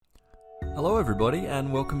Hello, everybody,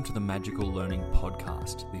 and welcome to the Magical Learning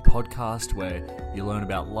Podcast, the podcast where you learn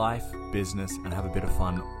about life, business, and have a bit of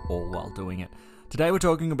fun all while doing it. Today, we're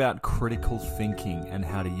talking about critical thinking and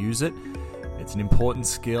how to use it. It's an important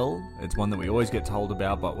skill. It's one that we always get told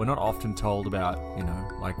about, but we're not often told about,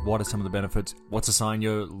 like what are some of the benefits? What's a sign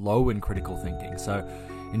you're low in critical thinking? So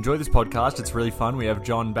enjoy this podcast. It's really fun. We have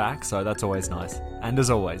John back, so that's always nice. And as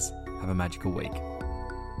always, have a magical week.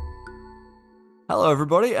 Hello,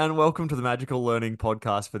 everybody, and welcome to the Magical Learning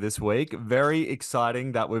Podcast for this week. Very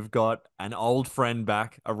exciting that we've got an old friend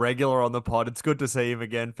back, a regular on the pod. It's good to see him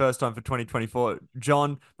again. First time for 2024.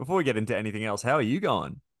 John, before we get into anything else, how are you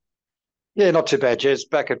going? Yeah, not too bad, Jez.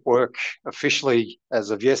 Back at work officially as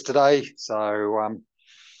of yesterday. So,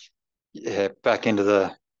 back into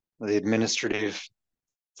the administrative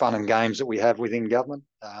fun and games that we have within government.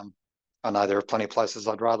 I know there are plenty of places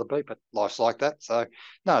I'd rather be, but life's like that. So,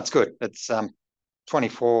 no, it's good. It's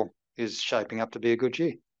 24 is shaping up to be a good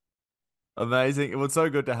year. Amazing. It was so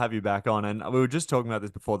good to have you back on. And we were just talking about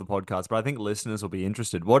this before the podcast, but I think listeners will be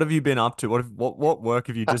interested. What have you been up to? What work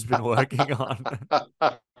have you just been working on?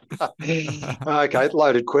 Okay,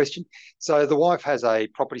 loaded question. So the wife has a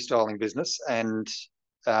property styling business and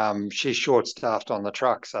she's short-staffed on the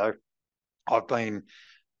truck. So I've been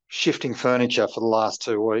shifting furniture for the last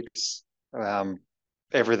 2 weeks,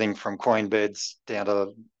 everything from queen beds down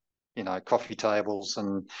to, coffee tables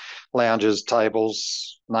and lounges,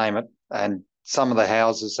 tables, name it. And some of the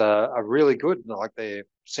houses are really good, like they're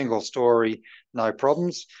single story, no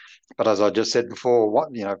problems. But as I just said before,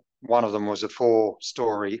 one of them was a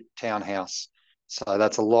 4-story townhouse. So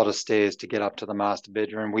that's a lot of stairs to get up to the master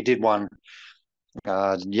bedroom. We did one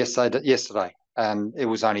yesterday, and it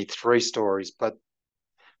was only 3 stories, but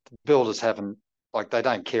the builders haven't, they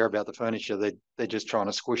don't care about the furniture. They're just trying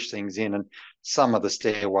to squish things in, and some of the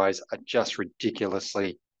stairways are just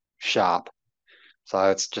ridiculously sharp. So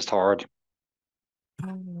it's just horrid.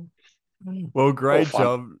 Well, All great fun.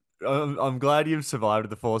 job. I'm glad you've survived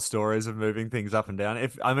the 4 stories of moving things up and down.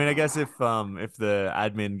 I guess if the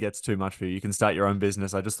admin gets too much for you, you can start your own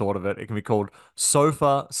business. I just thought of it. It can be called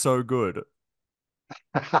Sofa So Good.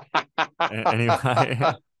 Anyway,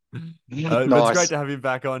 but it's great Nice. to have you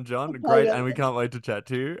back on, John. Okay, Great, and we can't wait to chat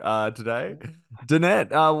to you today.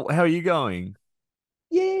 Danette, how are you going?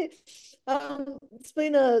 yeah, it's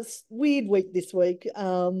been a weird week this week.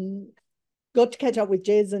 Got to catch up with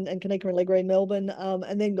Jez and Kanika and Allegra in Melbourne,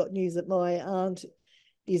 and then got news that my aunt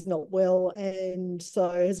is not well and so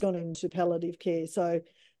has gone into palliative care. So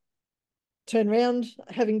turned around,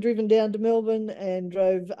 having driven down to Melbourne and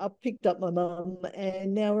drove up, picked up my mum,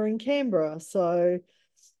 and now we're in Canberra. So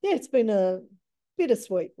yeah, it's been a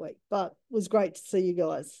bittersweet week, but it was great to see you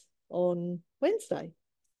guys on Wednesday.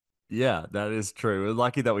 Yeah, that is true. We're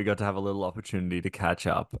lucky that we got to have a little opportunity to catch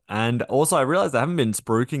up. And also, I realized I haven't been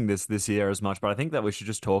spruiking this year as much, but I think that we should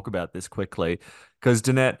just talk about this quickly. Because,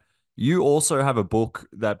 Danette, you also have a book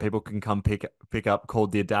that people can come pick up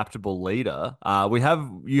called The Adaptable Leader. You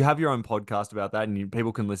have your own podcast about that, and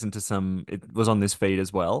people can listen to some. It was on this feed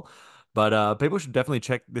as well. But people should definitely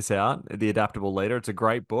check this out, The Adaptable Leader. It's a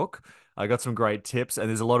great book. I got some great tips, and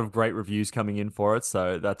there's a lot of great reviews coming in for it,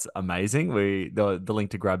 so that's amazing. The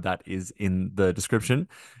link to grab that is in the description.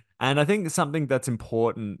 And I think something that's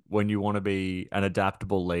important when you want to be an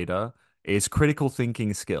adaptable leader is critical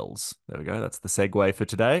thinking skills. There we go. That's the segue for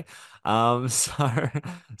today.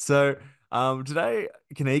 So today,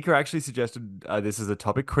 Kanika actually suggested this as a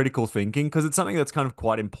topic, critical thinking, because it's something that's kind of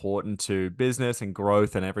quite important to business and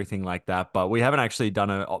growth and everything like that. But we haven't actually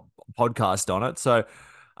done a podcast on it, so.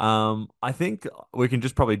 I think we can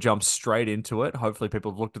just probably jump straight into it. Hopefully, people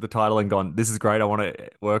have looked at the title and gone, "This is great. I want to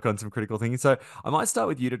work on some critical thinking." So, I might start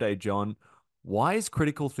with you today, John. Why is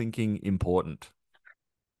critical thinking important?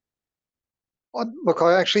 Look,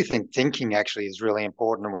 I actually think thinking actually is really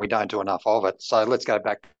important and we don't do enough of it. So let's go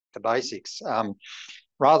back to basics.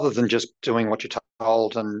 Rather than just doing what you're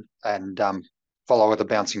told and follow with a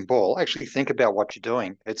bouncing ball, actually think about what you're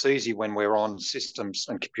doing. It's easy when we're on systems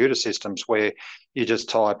and computer systems where you just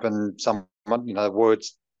type and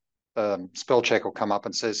words, spell check will come up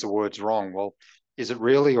and says the word's wrong. Well, is it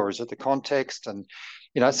really, or is it the context? And,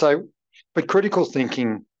 but critical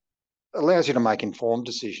thinking allows you to make informed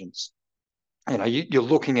decisions. You're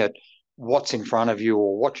looking at what's in front of you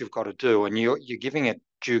or what you've got to do, and you're giving it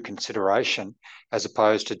due consideration as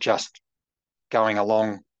opposed to just going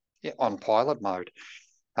along on pilot mode.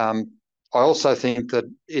 I also think that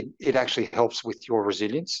it actually helps with your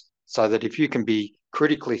resilience, so that if you can be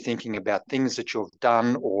critically thinking about things that you've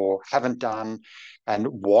done or haven't done and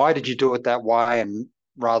why did you do it that way and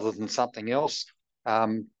rather than something else,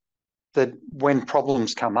 that when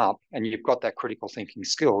problems come up and you've got that critical thinking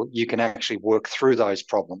skill, you can actually work through those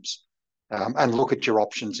problems and look at your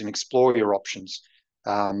options and explore your options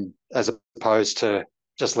as opposed to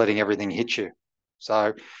just letting everything hit you.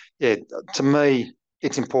 So, yeah, to me,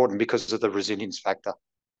 it's important because of the resilience factor.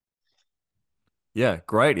 Yeah,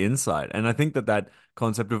 great insight. And I think that that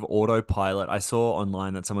concept of autopilot, I saw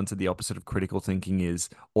online that someone said the opposite of critical thinking is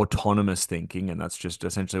autonomous thinking. And that's just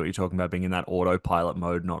essentially what you're talking about, being in that autopilot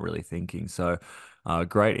mode, not really thinking. So,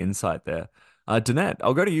 great insight there. Danette,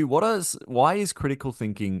 I'll go to you. Why is critical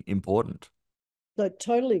thinking important? So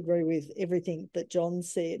totally agree with everything that John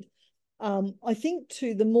said. I think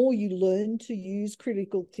too, the more you learn to use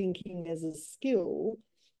critical thinking as a skill,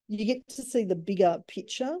 you get to see the bigger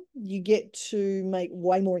picture. You get to make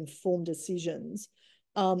way more informed decisions.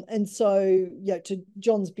 And so, to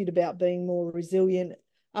John's bit about being more resilient,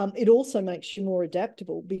 it also makes you more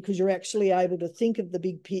adaptable because you're actually able to think of the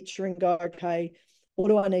big picture and go, okay, what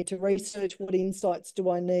do I need to research? What insights do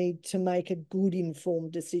I need to make a good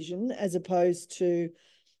informed decision, as opposed to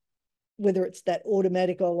whether it's that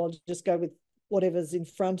automatic, oh, I'll just go with whatever's in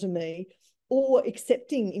front of me, or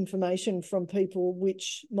accepting information from people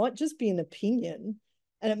which might just be an opinion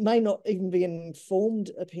and it may not even be an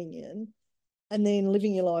informed opinion, and then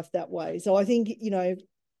living your life that way. So I think,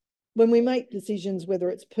 when we make decisions, whether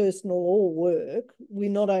it's personal or work, we're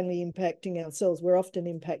not only impacting ourselves, we're often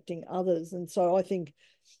impacting others. And so I think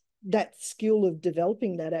that skill of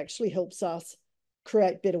developing that actually helps us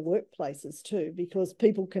create better workplaces too, because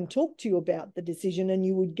people can talk to you about the decision and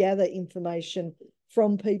you would gather information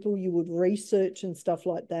from people, you would research and stuff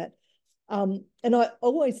like that. And I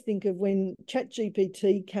always think of when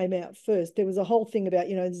ChatGPT came out first, there was a whole thing about,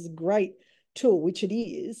 this is a great tool, which it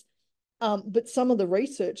is, but some of the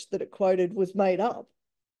research that it quoted was made up.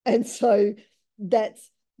 And so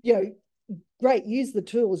that's, great, use the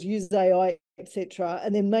tools, use AI, etc.,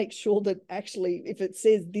 and then make sure that actually, if it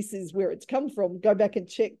says this is where it's come from, go back and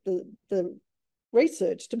check the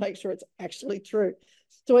research to make sure it's actually true.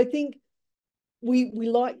 So I think we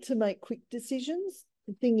like to make quick decisions.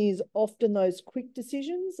 The thing is, often those quick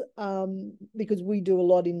decisions, because we do a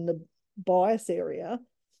lot in the bias area,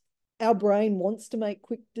 our brain wants to make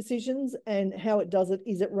quick decisions, and how it does it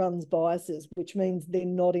is it runs biases, which means they're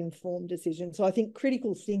not informed decisions. So I think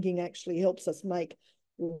critical thinking actually helps us make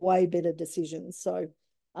way better decisions. So,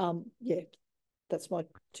 yeah, that's my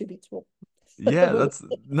 2 bits more. Yeah,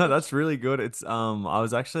 that's really good. It's I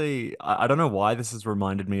was actually I don't know why this has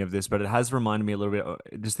reminded me of this, but it has reminded me a little bit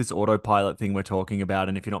just this autopilot thing we're talking about.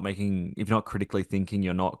 And if you're not critically thinking,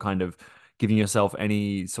 you're not kind of giving yourself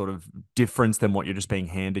any sort of difference than what you're just being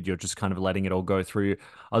handed. You're just kind of letting it all go through.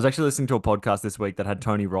 I was actually listening to a podcast this week that had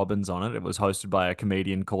Tony Robbins on it. It was hosted by a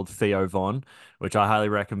comedian called Theo Von, which I highly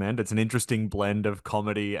recommend. It's an interesting blend of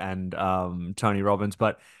comedy and Tony Robbins,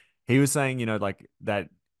 but he was saying, like that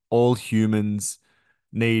all humans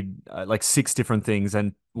need like six different things,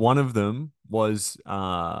 and one of them was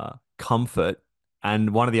comfort,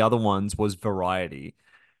 and one of the other ones was variety.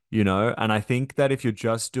 And I think that if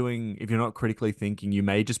you're not critically thinking, you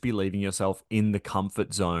may just be leaving yourself in the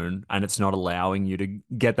comfort zone, and it's not allowing you to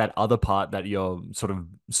get that other part that your sort of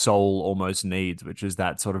soul almost needs, which is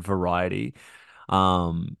that sort of variety.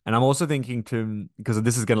 And I'm also thinking too, because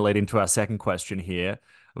this is going to lead into our second question here,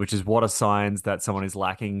 which is what are signs that someone is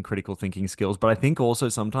lacking critical thinking skills? But I think also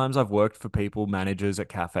sometimes I've worked for people, managers at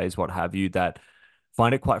cafes, what have you, that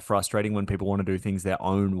find it quite frustrating when people want to do things their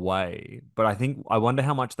own way. But I wonder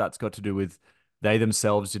how much that's got to do with they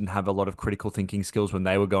themselves didn't have a lot of critical thinking skills when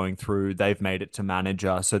they were going through. They've made it to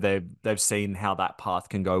manager, so they've seen how that path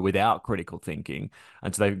can go without critical thinking.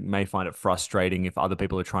 And so they may find it frustrating if other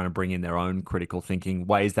people are trying to bring in their own critical thinking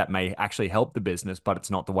ways that may actually help the business, but it's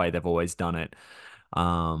not the way they've always done it.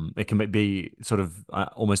 It can be sort of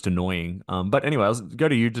almost annoying. But anyway, I'll go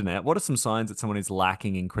to you, Danette. What are some signs that someone is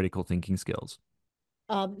lacking in critical thinking skills?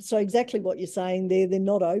 So exactly what you're saying there, they're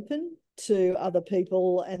not open to other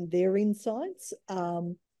people and their insights.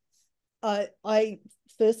 I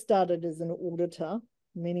first started as an auditor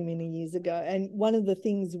many, many years ago. And one of the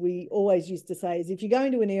things we always used to say is if you go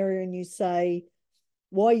into an area and you say,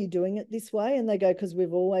 why are you doing it this way? And they go, because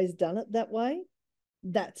we've always done it that way.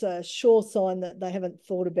 That's a sure sign that they haven't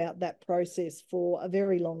thought about that process for a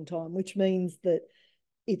very long time, which means that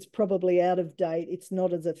it's probably out of date. It's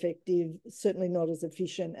not as effective, certainly not as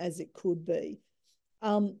efficient as it could be.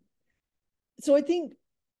 So I think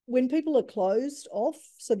when people are closed off,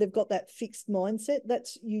 so they've got that fixed mindset,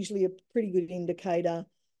 that's usually a pretty good indicator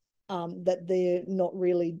that they're not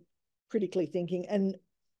really critically thinking. And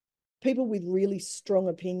people with really strong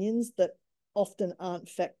opinions that often aren't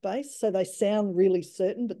fact-based. So they sound really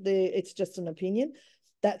certain, but it's just an opinion.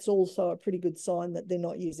 That's also a pretty good sign that they're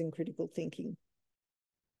not using critical thinking.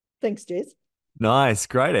 Thanks, Jez. Nice,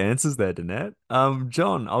 great answers there, Danette.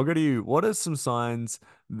 John, I'll go to you. What are some signs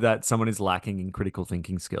that someone is lacking in critical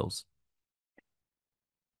thinking skills?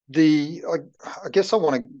 I guess I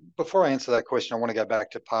want to, before I answer that question, I want to go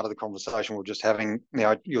back to part of the conversation we are just having.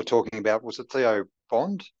 You're talking about, was it Theo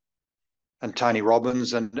Bond and Tony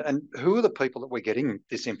Robbins, and who are the people that we're getting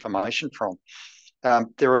this information from?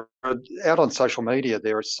 There are, out on social media,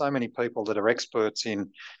 there are so many people that are experts in,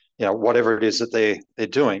 whatever it is that they're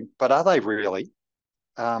doing, but are they really?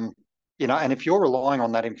 And if you're relying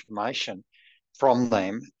on that information from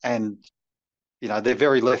them, and they're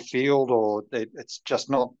very left field, or it's just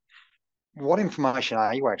not. What information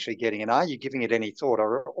are you actually getting, and are you giving it any thought,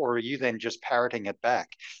 or are you then just parroting it back?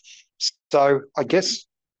 So I guess,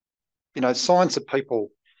 signs that people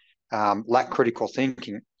lack critical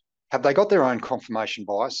thinking. Have they got their own confirmation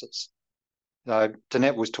biases?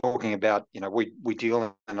 Danette was talking about, we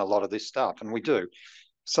deal in a lot of this stuff, and we do.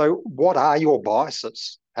 So what are your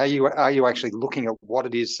biases? Are you actually looking at what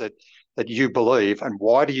it is that you believe, and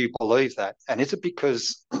why do you believe that? And is it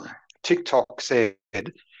because TikTok said,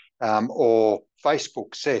 or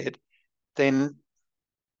Facebook said? Then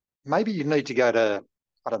maybe you need to go to,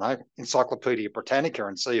 I don't know, Encyclopedia Britannica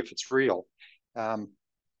and see if it's real.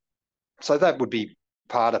 So that would be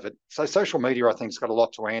part of it. So social media, I think, has got a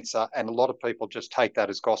lot to answer, and a lot of people just take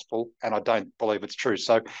that as gospel, and I don't believe it's true.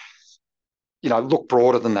 So, look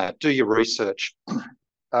broader than that. Do your research.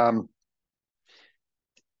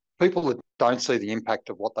 People that don't see the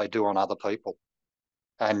impact of what they do on other people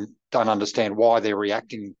and don't understand why they're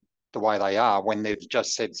reacting the way they are when they've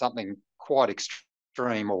just said something quite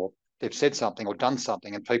extreme, or they've said something or done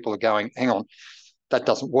something, and people are going, hang on, that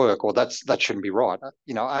doesn't work, or that shouldn't be right.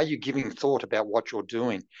 Are you giving thought about what you're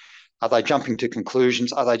doing? Are they jumping to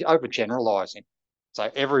conclusions? Are they overgeneralizing? So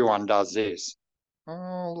everyone does this.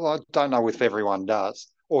 Oh, I don't know if everyone does.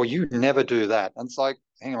 Or you never do that. And it's like,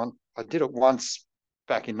 hang on, I did it once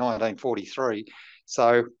back in 1943.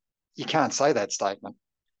 So you can't say that statement.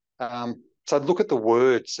 So look at the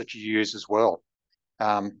words that you use as well,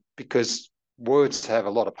 because words have a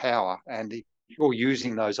lot of power. And if you're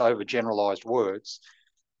using those overgeneralized words,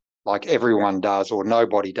 like everyone does or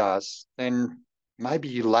nobody does, then maybe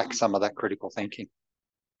you lack some of that critical thinking.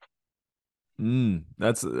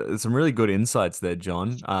 That's some really good insights there,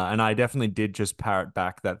 John. And I definitely did just parrot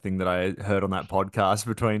back that thing that I heard on that podcast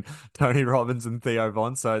between Tony Robbins and Theo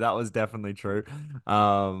Von. So that was definitely true.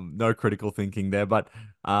 No critical thinking there, but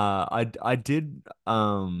I did.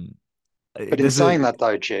 But in There's saying that,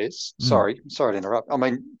 though, Jez, Mm, sorry to interrupt. I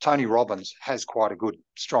mean, Tony Robbins has quite a good,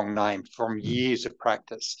 strong name from years of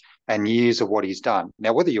practice and years of what he's done.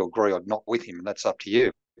 Now, whether you agree or not with him, that's up to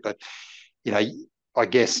you. But, I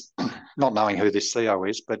guess, not knowing who this CEO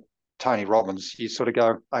is, but Tony Robbins, you sort of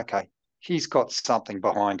go, okay, he's got something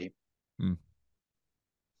behind him. mm.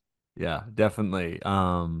 Yeah, definitely.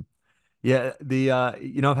 Yeah,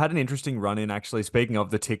 I've had an interesting run in actually. Speaking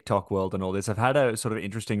of the TikTok world and all this, I've had a sort of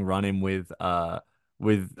interesting run in with I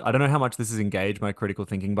don't know how much this has engaged my critical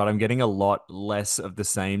thinking, but I'm getting a lot less of the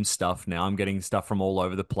same stuff now. I'm getting stuff from all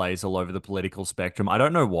over the place, all over the political spectrum. I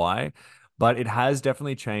don't know why, but it has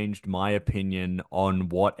definitely changed my opinion on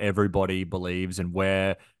what everybody believes and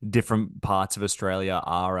where different parts of Australia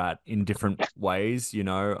are at in different ways,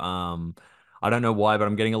 I don't know why, but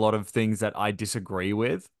I'm getting a lot of things that I disagree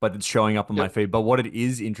with, but it's showing up on my Yep. feed. But what it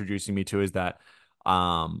is introducing me to is that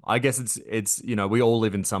I guess it's we all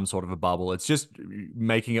live in some sort of a bubble. It's just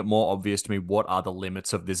making it more obvious to me what are the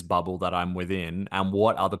limits of this bubble that I'm within and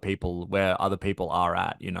where other people are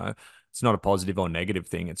at, It's not a positive or negative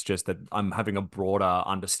thing. It's just that I'm having a broader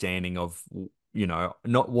understanding of,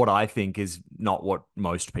 not what I think is not what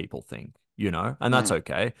most people think, and that's Mm.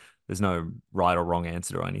 okay. There's no right or wrong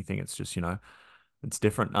answer or anything. It's just, it's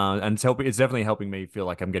different. And it's definitely helping me feel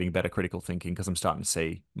like I'm getting better critical thinking because I'm starting to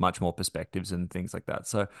see much more perspectives and things like that.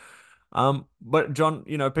 So, but John,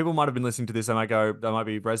 people might have been listening to this. They might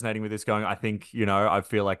be resonating with this going, I think, I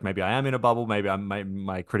feel like maybe I am in a bubble. Maybe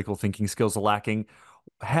my critical thinking skills are lacking.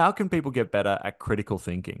 How can people get better at critical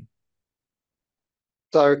thinking?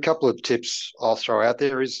 So a couple of tips I'll throw out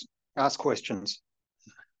there is ask questions.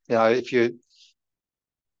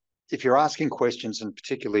 If you're asking questions, and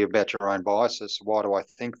particularly about your own biases, why do I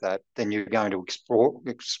think that? Then you're going to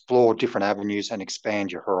explore different avenues and expand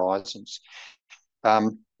your horizons.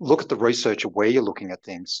 Look at the research of where you're looking at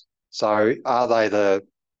things. So are they the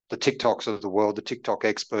TikToks of the world, the TikTok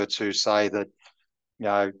experts who say that,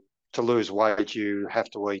 to lose weight, you have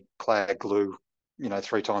to eat clad glue,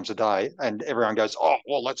 3 times a day, and everyone goes, oh,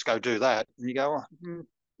 well, let's go do that. And you go,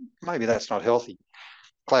 maybe that's not healthy.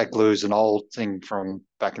 Clad glue is an old thing from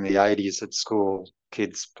back in the 80s at school,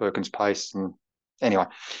 kids, Perkins Paste. And anyway,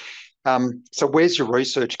 so where's your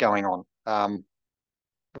research going on?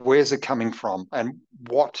 Where's it coming from? And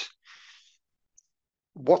what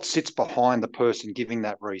sits behind the person giving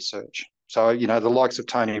that research? So, the likes of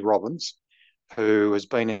Tony Robbins, who has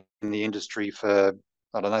been in the industry for,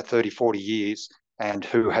 I don't know, 30, 40 years, and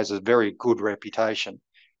who has a very good reputation,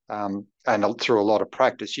 and through a lot of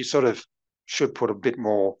practice, you sort of should put a bit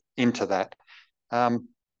more into that. And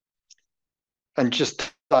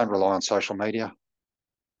just don't rely on social media.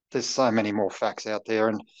 There's so many more facts out there.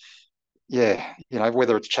 And yeah,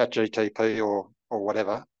 whether it's ChatGPT or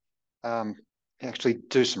whatever, actually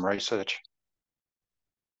do some research.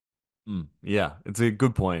 Yeah, it's a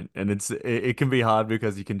good point. And it can be hard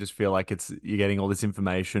because you can just feel like you're getting all this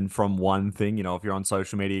information from one thing. If you're on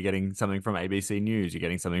social media, you're getting something from ABC News, you're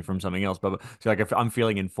getting something from something else. But so like if I'm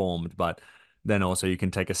feeling informed, but then also you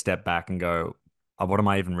can take a step back and go, oh, what am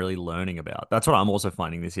I even really learning about? That's what I'm also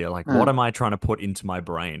finding this year. Like, what am I trying to put into my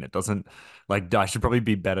brain? It doesn't like I should probably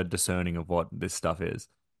be better discerning of what this stuff is.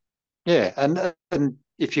 Yeah, and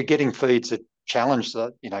if you're getting feeds that challenge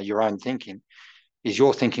your own thinking, is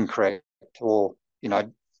your thinking correct? Or,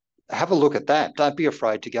 have a look at that. Don't be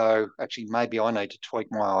afraid to go, actually, maybe I need to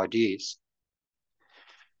tweak my ideas.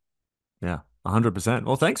 Yeah, 100%.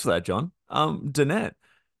 Well, thanks for that, John. Danette,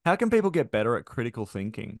 how can people get better at critical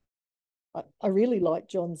thinking? I really like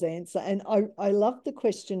John's answer. And I love the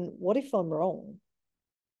question, what if I'm wrong?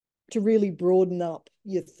 To really broaden up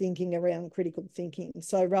your thinking around critical thinking.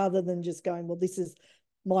 So rather than just going, well, this is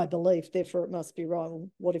my belief, therefore it must be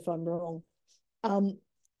wrong. What if I'm wrong?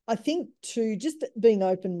 I think too, just being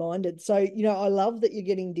open-minded. So, I love that you're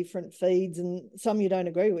getting different feeds and some you don't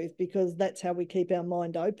agree with, because that's how we keep our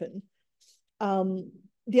mind open.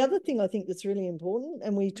 The other thing I think that's really important,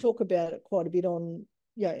 and we talk about it quite a bit on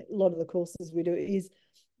a lot of the courses we do, is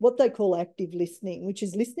what they call active listening, which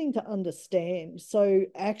is listening to understand. So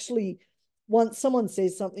actually, once someone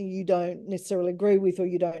says something you don't necessarily agree with or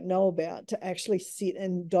you don't know about, to actually sit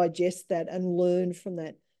and digest that and learn from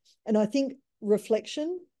that. And I think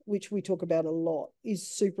reflection, which we talk about a lot, is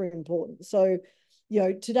super important. So,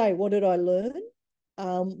 today, what did I learn?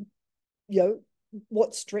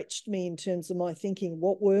 What stretched me in terms of my thinking?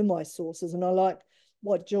 What were my sources? And I like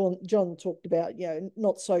what John talked about,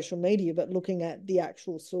 not social media, but looking at the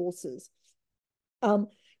actual sources. A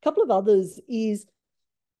couple of others is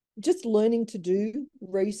just learning to do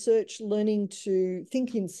research, learning to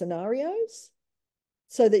think in scenarios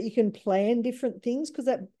so that you can plan different things, because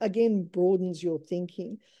that, again, broadens your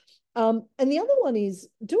thinking. And the other one is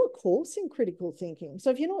do a course in critical thinking. So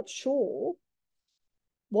if you're not sure,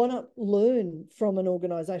 why not learn from an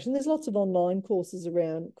organisation? There's lots of online courses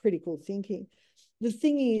around critical thinking. The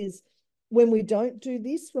thing is, when we don't do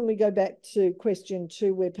this, when we go back to question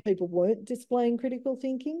 2, where people weren't displaying critical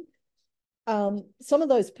thinking, some of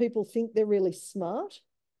those people think they're really smart,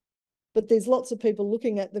 but there's lots of people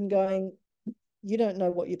looking at them going, you don't know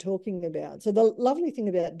what you're talking about. So the lovely thing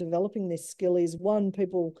about developing this skill is, one,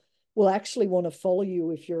 people will actually want to follow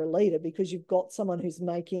you if you're a leader, because you've got someone who's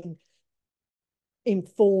making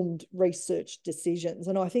informed research decisions.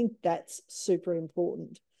 And I think that's super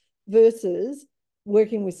important, versus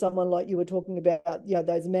working with someone like you were talking about,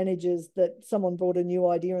 those managers that someone brought a new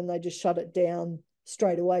idea and they just shut it down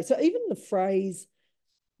straight away. So even the phrase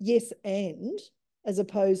yes and, as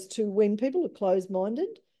opposed to, when people are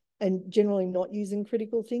closed-minded and generally not using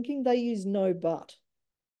critical thinking, they use no but.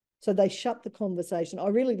 So they shut the conversation. I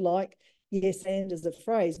really like yes and as a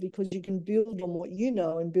phrase, because you can build on what you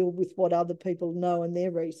know and build with what other people know and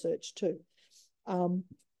their research too.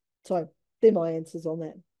 So they're my answers on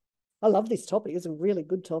that. I love this topic. It's a really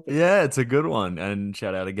good topic. Yeah, it's a good one. And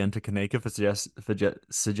shout out again to Kanika for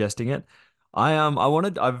suggesting it. I've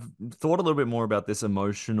thought a little bit more about this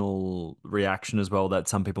emotional reaction as well that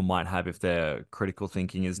some people might have if their critical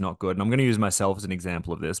thinking is not good. And I'm going to use myself as an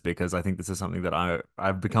example of this, because I think this is something that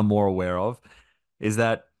I've become more aware of, is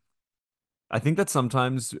that I think that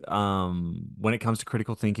sometimes when it comes to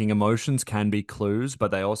critical thinking, emotions can be clues, but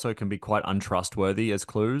they also can be quite untrustworthy as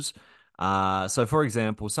clues. So for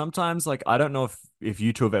example, sometimes, like, I don't know if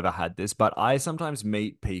you two have ever had this, but I sometimes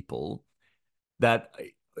meet people that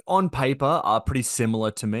on paper are pretty similar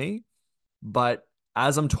to me, but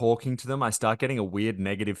as I'm talking to them, I start getting a weird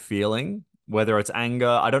negative feeling, whether it's anger,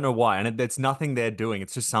 I don't know why. And it's nothing they're doing.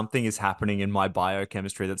 It's just something is happening in my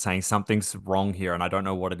biochemistry that's saying something's wrong here, and I don't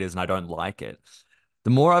know what it is, and I don't like it.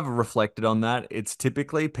 The more I've reflected on that, it's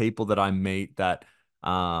typically people that I meet that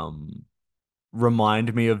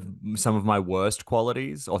remind me of some of my worst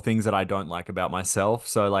qualities or things that I don't like about myself.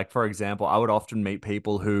 So, like, for example, I would often meet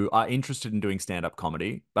people who are interested in doing stand-up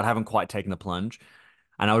comedy, but haven't quite taken the plunge.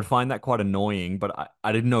 And I would find that quite annoying, but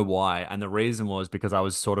I didn't know why. And the reason was because I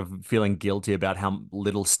was sort of feeling guilty about how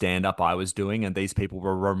little stand-up I was doing. And these people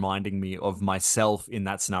were reminding me of myself in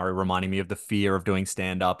that scenario, reminding me of the fear of doing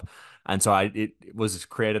stand-up. And so it was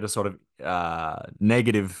created a sort of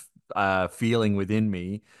negative feeling within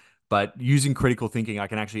me. But using critical thinking, I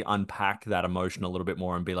can actually unpack that emotion a little bit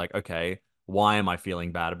more and be like, okay, why am I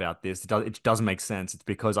feeling bad about this? It doesn't make sense. It's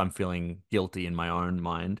because I'm feeling guilty in my own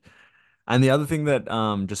mind. And the other thing that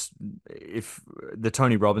just if the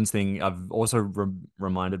Tony Robbins thing, I've also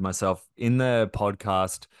reminded myself in the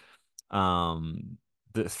podcast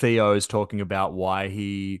that Theo is talking about why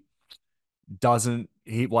he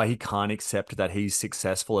can't accept that he's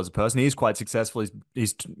successful as a person. He's quite successful.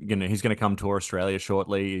 He's going to come tour Australia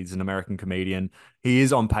shortly. He's an American comedian. He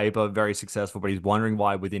is on paper very successful, but he's wondering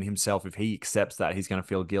why within himself, if he accepts that, he's going to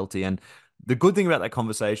feel guilty. And the good thing about that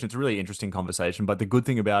conversation, it's a really interesting conversation, but the good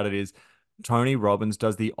thing about it is Tony Robbins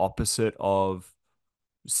does the opposite of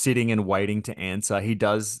sitting and waiting to answer. He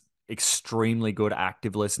does extremely good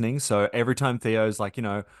active listening. So every time Theo's like,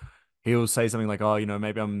 he'll say something like, oh, I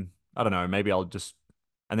don't know, maybe I'll just,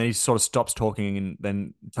 and then he sort of stops talking. And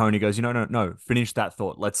then Tony goes, no, no, finish that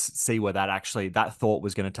thought. Let's see where that thought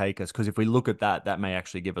was going to take us. Because if we look at that, that may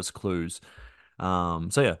actually give us clues. So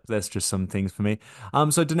yeah, that's just some things for me.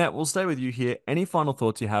 So Danette, we'll stay with you here. Any final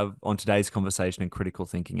thoughts you have on today's conversation and critical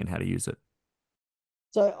thinking and how to use it?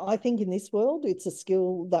 So I think in this world, it's a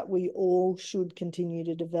skill that we all should continue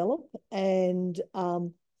to develop. And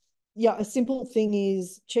yeah, a simple thing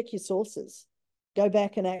is check your sources. Go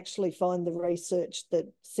back and actually find the research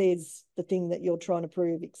that says the thing that you're trying to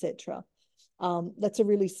prove, etc. That's a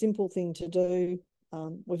really simple thing to do.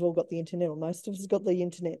 We've all got the internet, or most of us have got the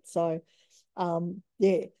internet. So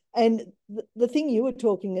yeah. And the thing you were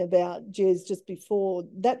talking about, Jez, just before,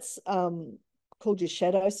 that's called your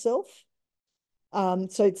shadow self.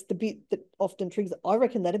 So it's the bit that often triggers. I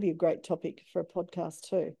reckon that'd be a great topic for a podcast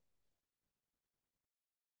too.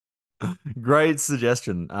 Great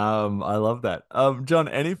suggestion. I love that. John,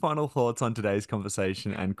 any final thoughts on today's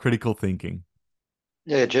conversation and critical thinking?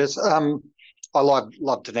 Yeah, Jess. I love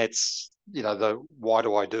Danette's, the why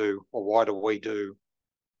do I do, or why do we do,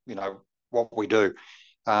 what we do,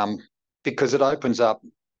 because it opens up.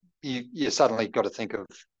 You suddenly got to think of,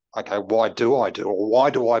 okay, why do I do, or why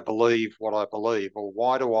do I believe what I believe, or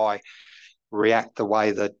why do I react the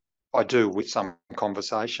way that I do with some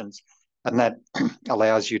conversations, and that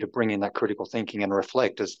allows you to bring in that critical thinking and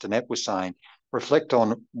reflect, as Danette was saying, reflect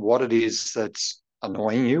on what it is that's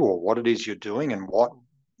annoying you, or what it is you're doing, and what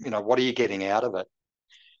are you getting out of it,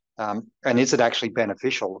 and is it actually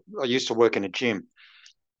beneficial? I used to work in a gym,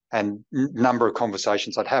 and number of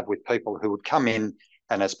conversations I'd have with people who would come in,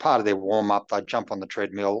 and as part of their warm up, they'd jump on the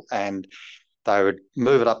treadmill and they would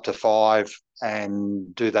move it up to 5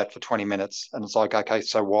 and do that for 20 minutes. And it's like, okay,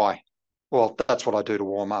 so why? Well, that's what I do to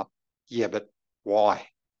warm up. Yeah, but why?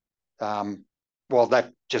 Well,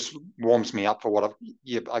 that just warms me up for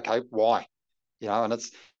okay, why? And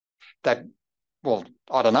it's that, well,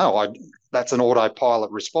 I don't know. That's an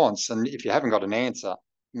autopilot response. And if you haven't got an answer,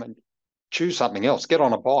 choose something else. Get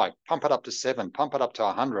on a bike, pump it up to 7, pump it up to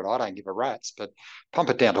 100. I don't give a rat's, but pump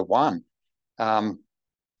it down to 1. Or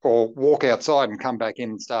walk outside and come back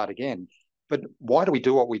in and start again. But why do we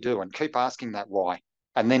do what we do? And keep asking that why.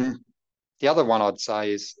 And then the other one I'd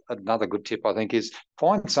say is another good tip, I think, is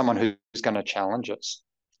find someone who's going to challenge us.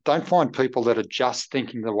 Don't find people that are just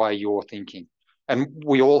thinking the way you're thinking. And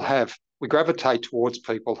we gravitate towards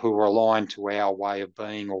people who are aligned to our way of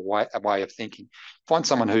being, or a way of thinking. Find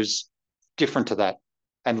someone who's different to that,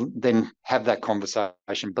 and then have that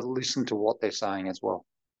conversation, but listen to what they're saying as well.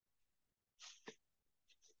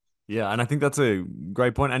 Yeah, and I think that's a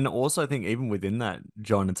great point. And also, I think even within that,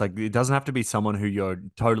 John, it's like it doesn't have to be someone who you're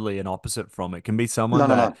totally an opposite from. It can be someone No.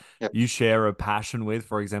 that Yep. you share a passion with.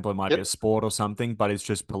 For example, it might be Yep. a sport or something, but it's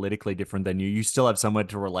just politically different than you. You still have somewhere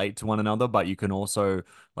to relate to one another, but you can also,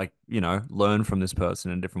 like, learn from this person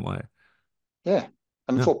in a different way. Yeah.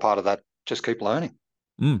 And Yeah. for part of that, just keep learning.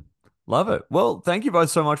 Mm. Love it. Well, thank you both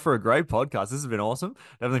so much for a great podcast. This has been awesome.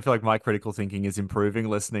 Definitely feel like my critical thinking is improving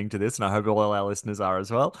listening to this, and I hope all our listeners are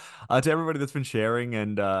as well. To everybody that's been sharing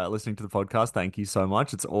and listening to the podcast, thank you so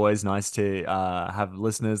much. It's always nice to have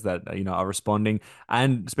listeners that are responding.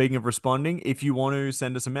 And speaking of responding, if you want to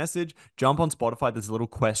send us a message, jump on Spotify. There's a little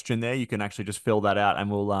question there. You can actually just fill that out,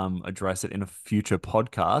 and we'll address it in a future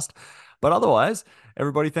podcast. But otherwise,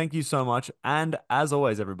 everybody, thank you so much. And as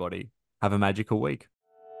always, everybody, have a magical week.